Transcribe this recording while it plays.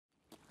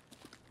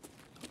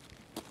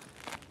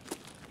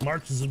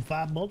Marches in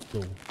 5 months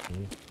though.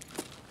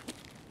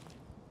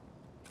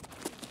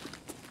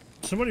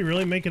 Somebody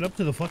really make it up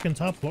to the fucking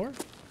top floor?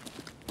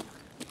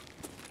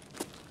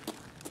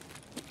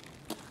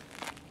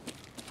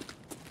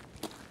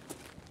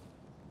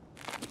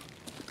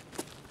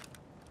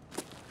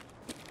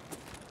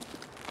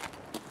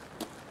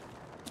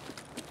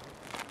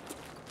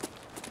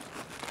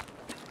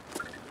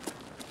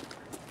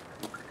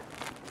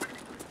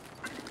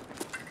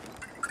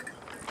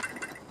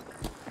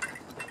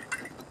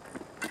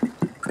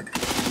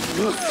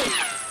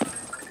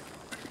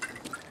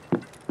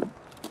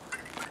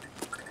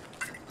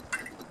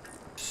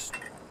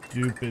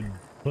 Stupid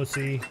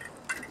pussy.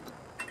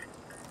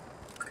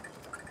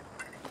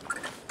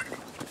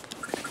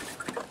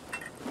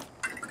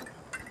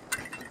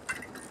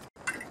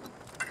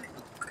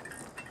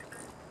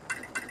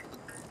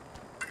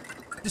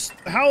 Just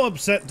how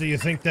upset do you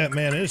think that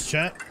man is,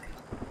 chat?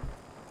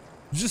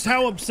 Just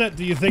how upset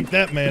do you think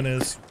that man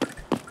is?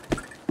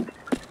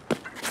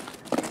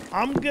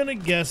 I'm gonna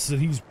guess that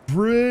he's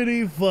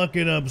pretty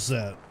fucking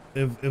upset.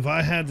 If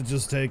I had to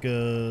just take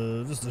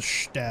a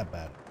stab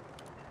at it.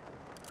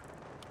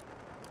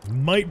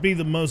 Might be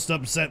the most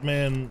upset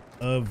man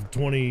of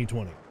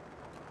 2020.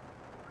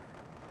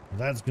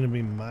 That's gonna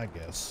be my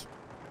guess.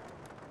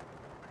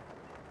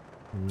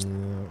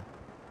 Yeah.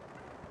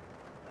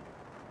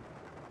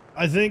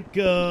 I think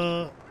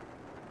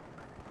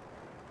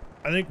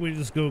we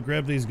just go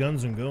grab these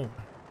guns and go.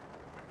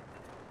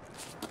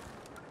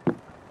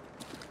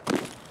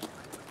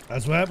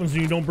 That's what happens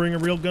when you don't bring a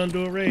real gun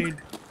to a raid.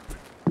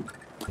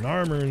 And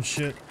armor and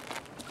shit.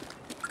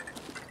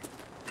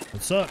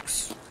 It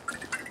sucks.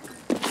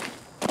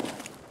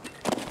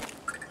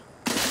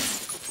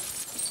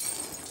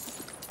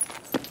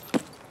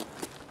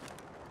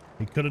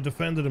 He could have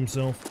defended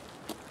himself.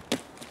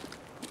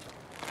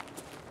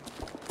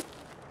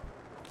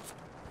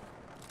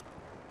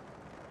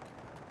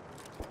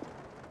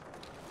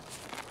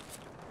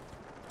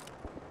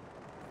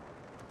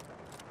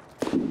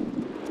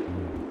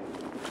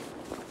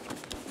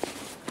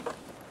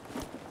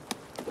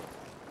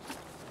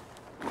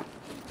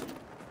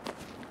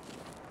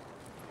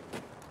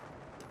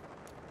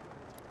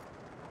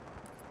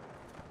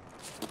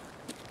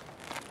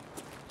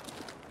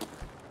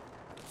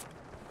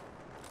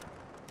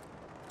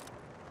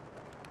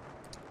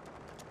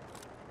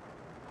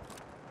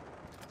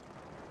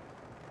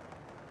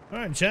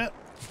 Alright, chat.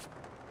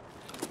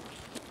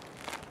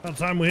 About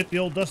time we hit the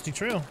old dusty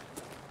trail.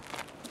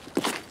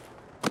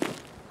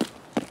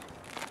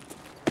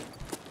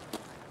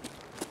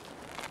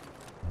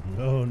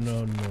 No,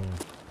 no, no.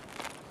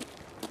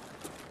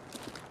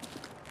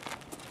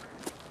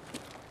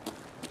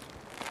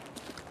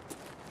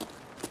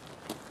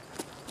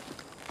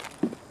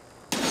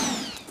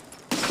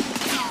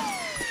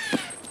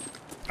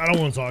 I don't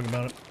want to talk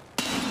about it.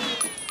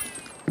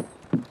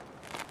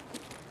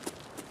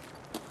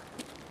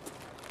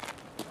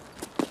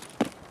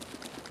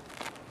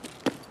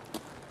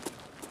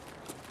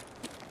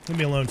 Leave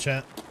me alone,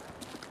 chat.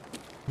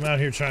 I'm out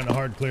here trying to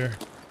hard clear.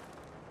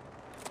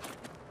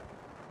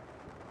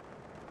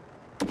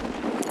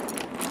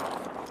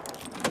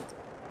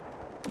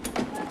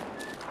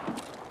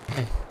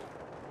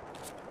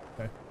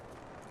 Okay.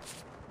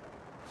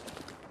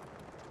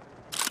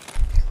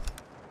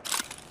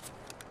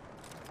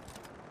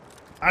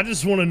 I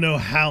just want to know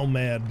how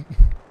mad.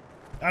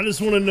 I just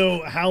want to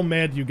know how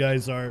mad you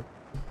guys are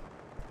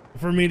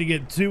for me to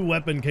get 2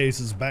 weapon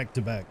cases back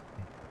to back.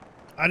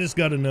 I just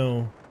got to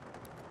know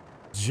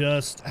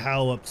just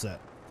how upset.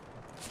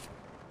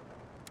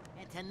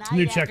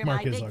 New check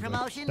mark is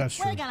ugly. That's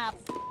true.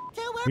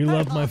 You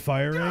love my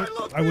fire rate?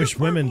 I wish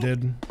women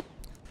did.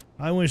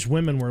 I wish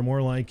women were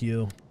more like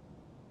you.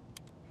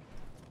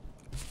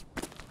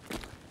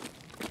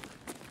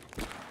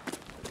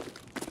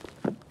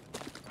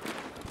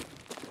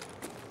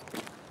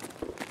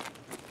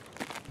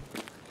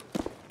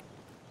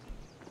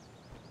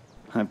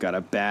 I've got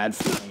a bad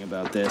feeling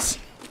about this.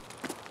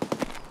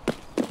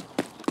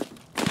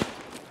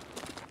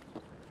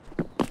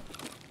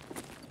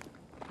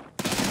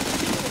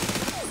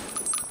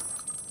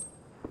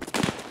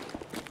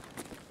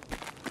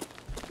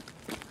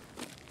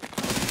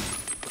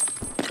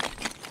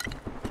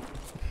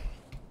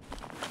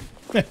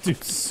 That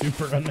dude's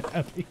super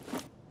unhappy.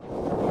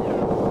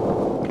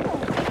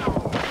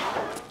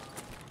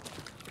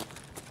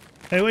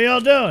 Hey, what y'all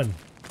doing?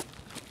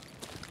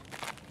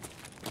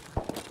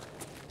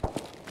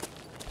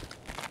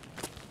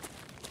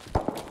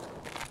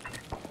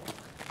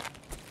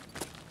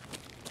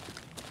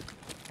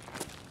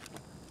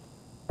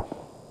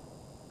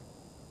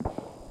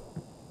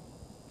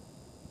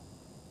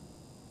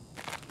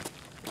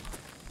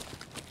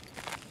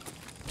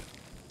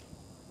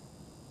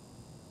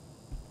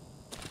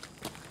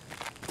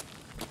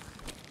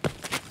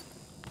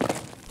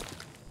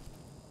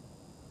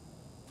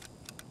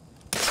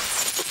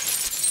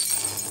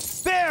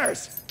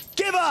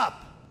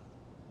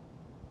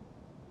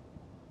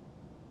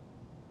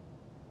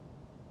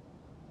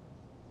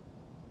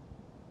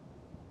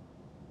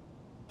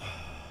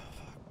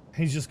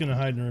 He's just gonna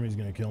hide in the room. He's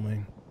gonna kill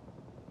me.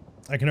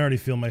 I can already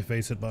feel my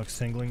face hitbox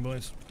tingling,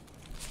 boys.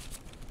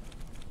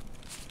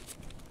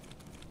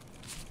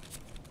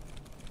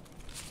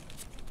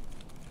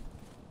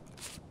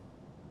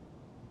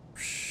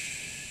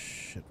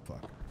 Shit,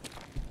 fuck.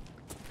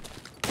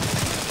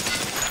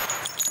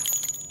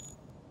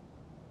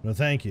 No,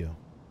 thank you.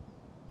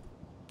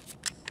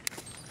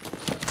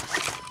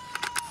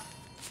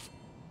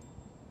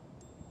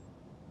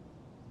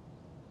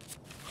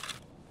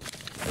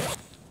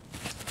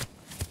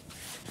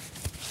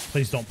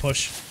 Please don't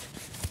push.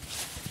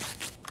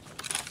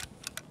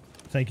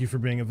 Thank you for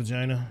being a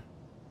vagina.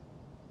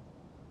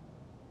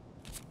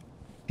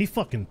 He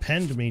fucking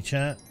penned me,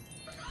 chat.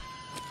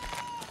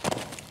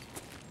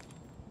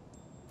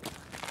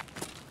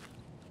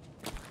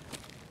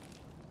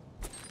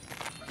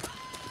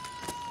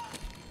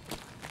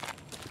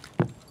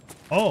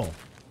 Oh.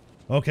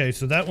 Okay,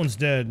 so that one's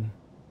dead.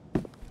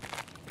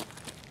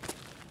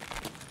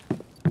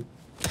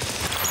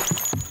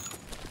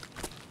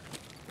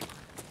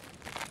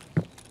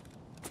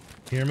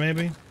 Here,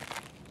 maybe?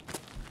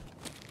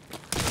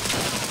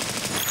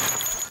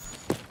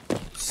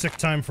 Sick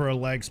time for a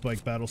lag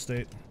spike, battle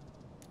state.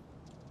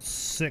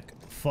 Sick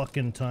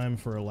fucking time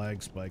for a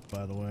lag spike,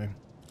 by the way.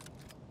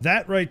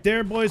 That right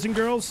there, boys and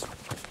girls,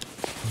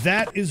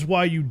 that is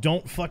why you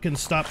don't fucking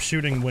stop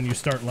shooting when you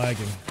start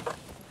lagging.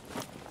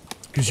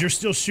 Because you're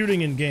still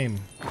shooting in game.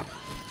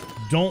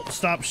 Don't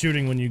stop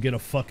shooting when you get a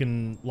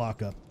fucking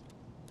lockup.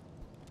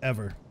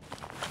 Ever.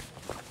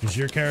 Because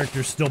your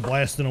character's still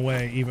blasting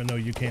away even though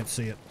you can't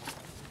see it.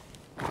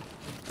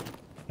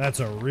 That's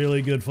a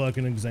really good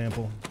fucking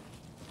example.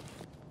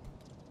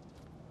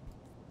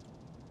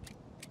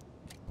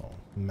 Oh,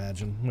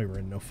 imagine we were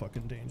in no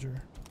fucking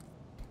danger.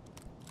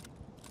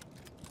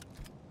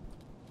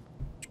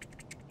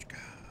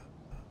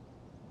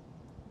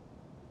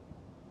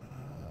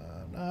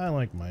 I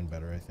like mine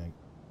better, I think.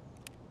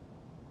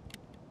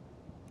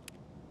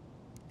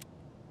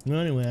 Well,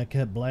 anyway, I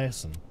kept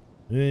blasting.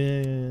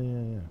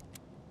 Yeah.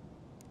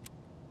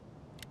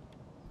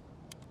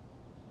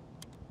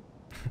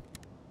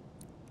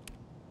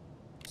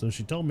 So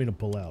she told me to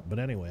pull out, but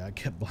anyway, I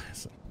kept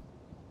blasting.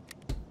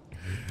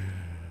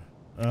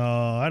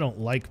 Oh, I don't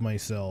like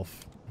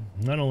myself.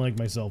 I don't like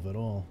myself at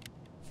all.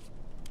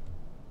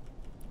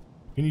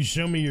 Can you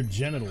show me your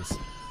genitals?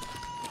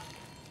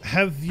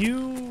 Have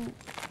you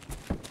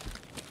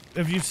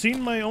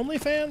seen my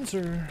OnlyFans,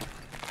 or?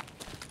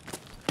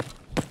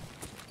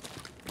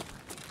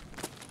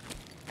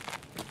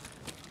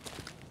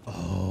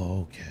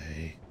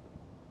 Okay.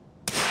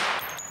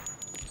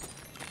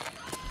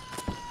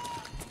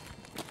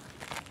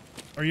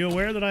 Are you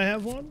aware that I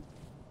have one?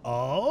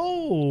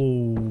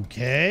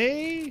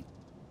 Okay.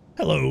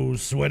 Hello,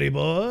 sweaty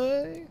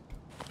boy.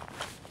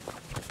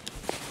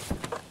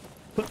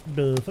 What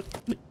the fuck,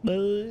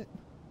 boy?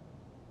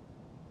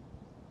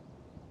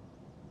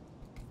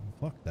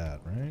 Fuck that,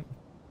 right?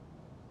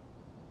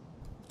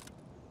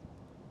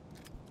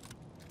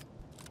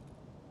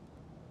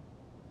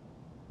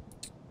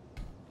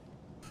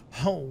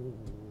 Oh.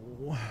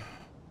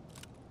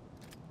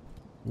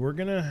 We're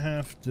gonna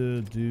have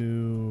to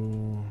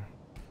do...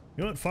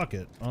 You know what? Fuck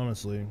it,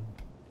 honestly.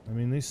 I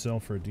mean, they sell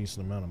for a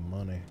decent amount of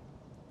money.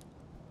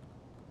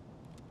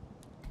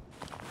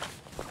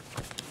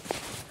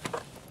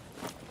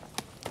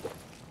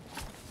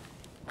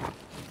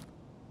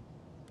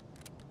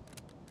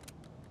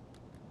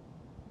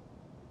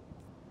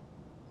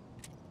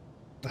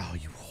 Oh,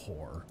 you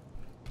whore.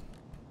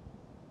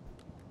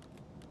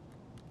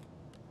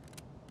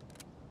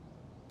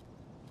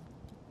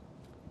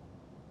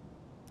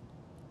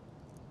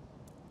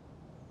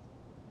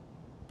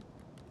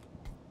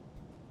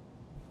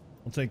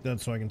 I'll take that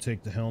so I can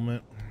take the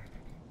helmet.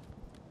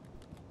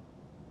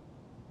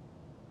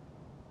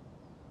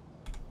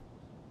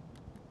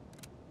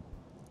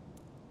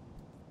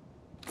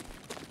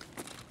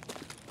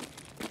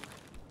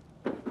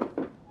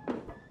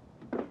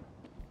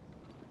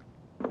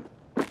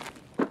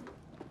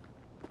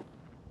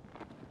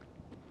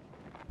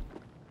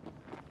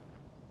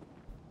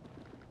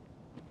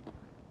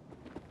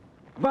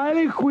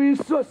 Vale,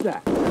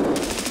 juiciosa.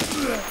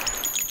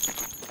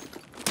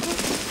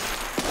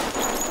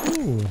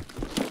 Ooh.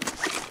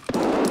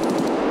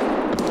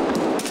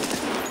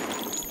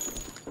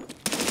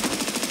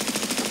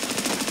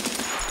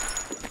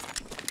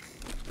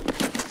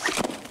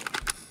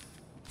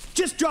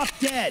 Just drop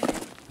dead.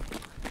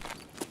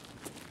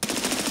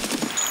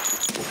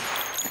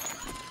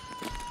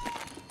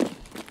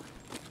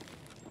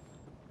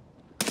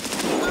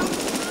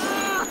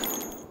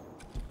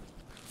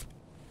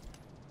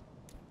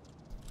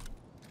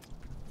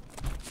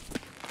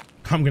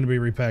 I'm gonna be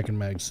repacking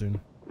mags soon.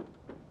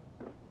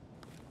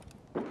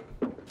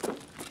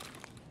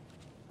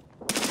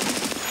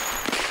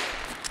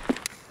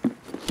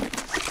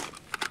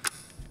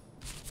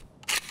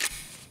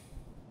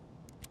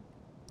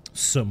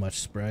 So much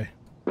spray.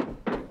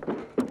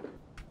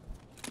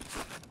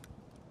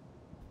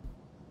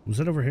 Was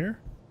it over here?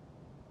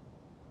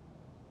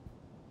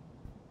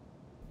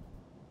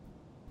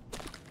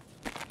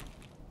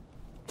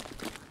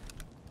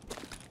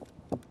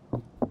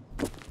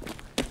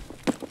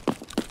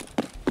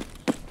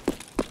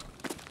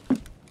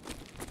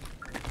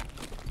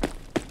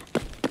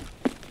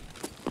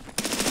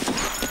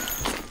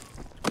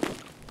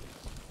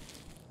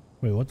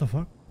 Wait, what the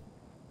fuck?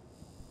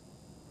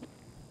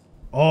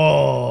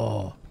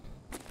 Oh.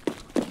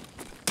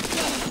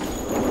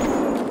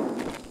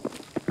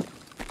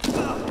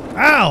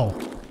 Ow!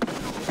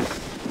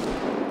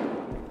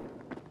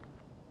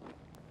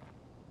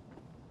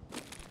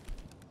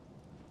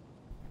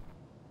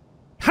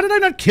 How did I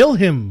not kill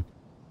him?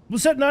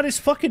 Was that not his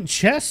fucking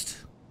chest?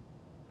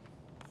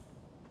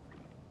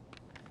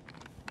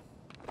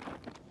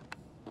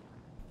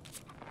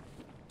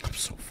 I'm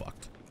so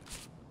fucked.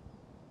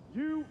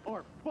 You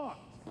are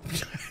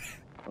fucked.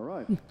 All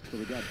right, so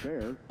we got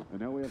bears, and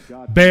now we have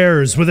got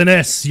Bears with an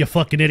S, you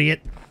fucking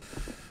idiot.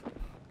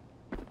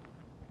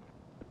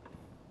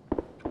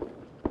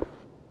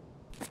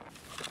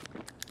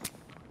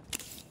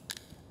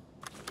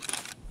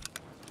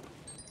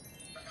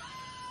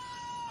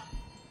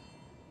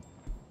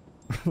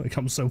 Like,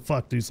 I'm so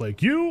fucked. He's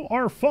like, you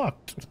are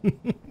fucked.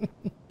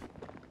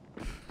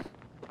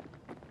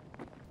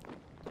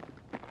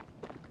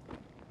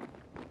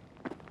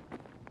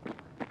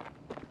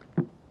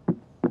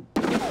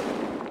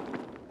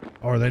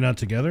 Oh, are they not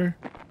together?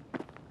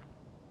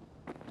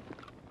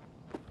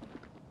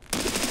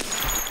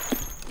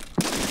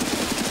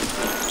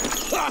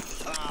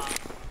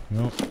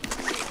 No.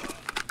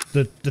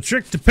 The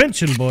trick to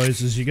pinching,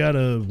 boys, is you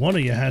gotta... One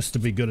of you has to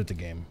be good at the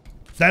game.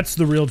 That's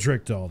the real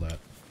trick to all that.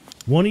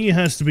 One of you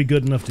has to be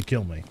good enough to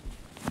kill me.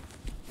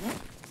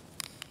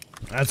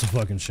 That's a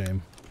fucking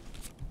shame.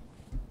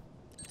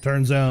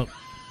 Turns out,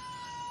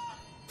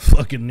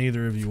 fucking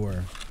neither of you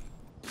were.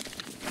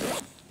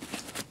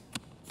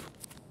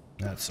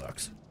 That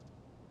sucks.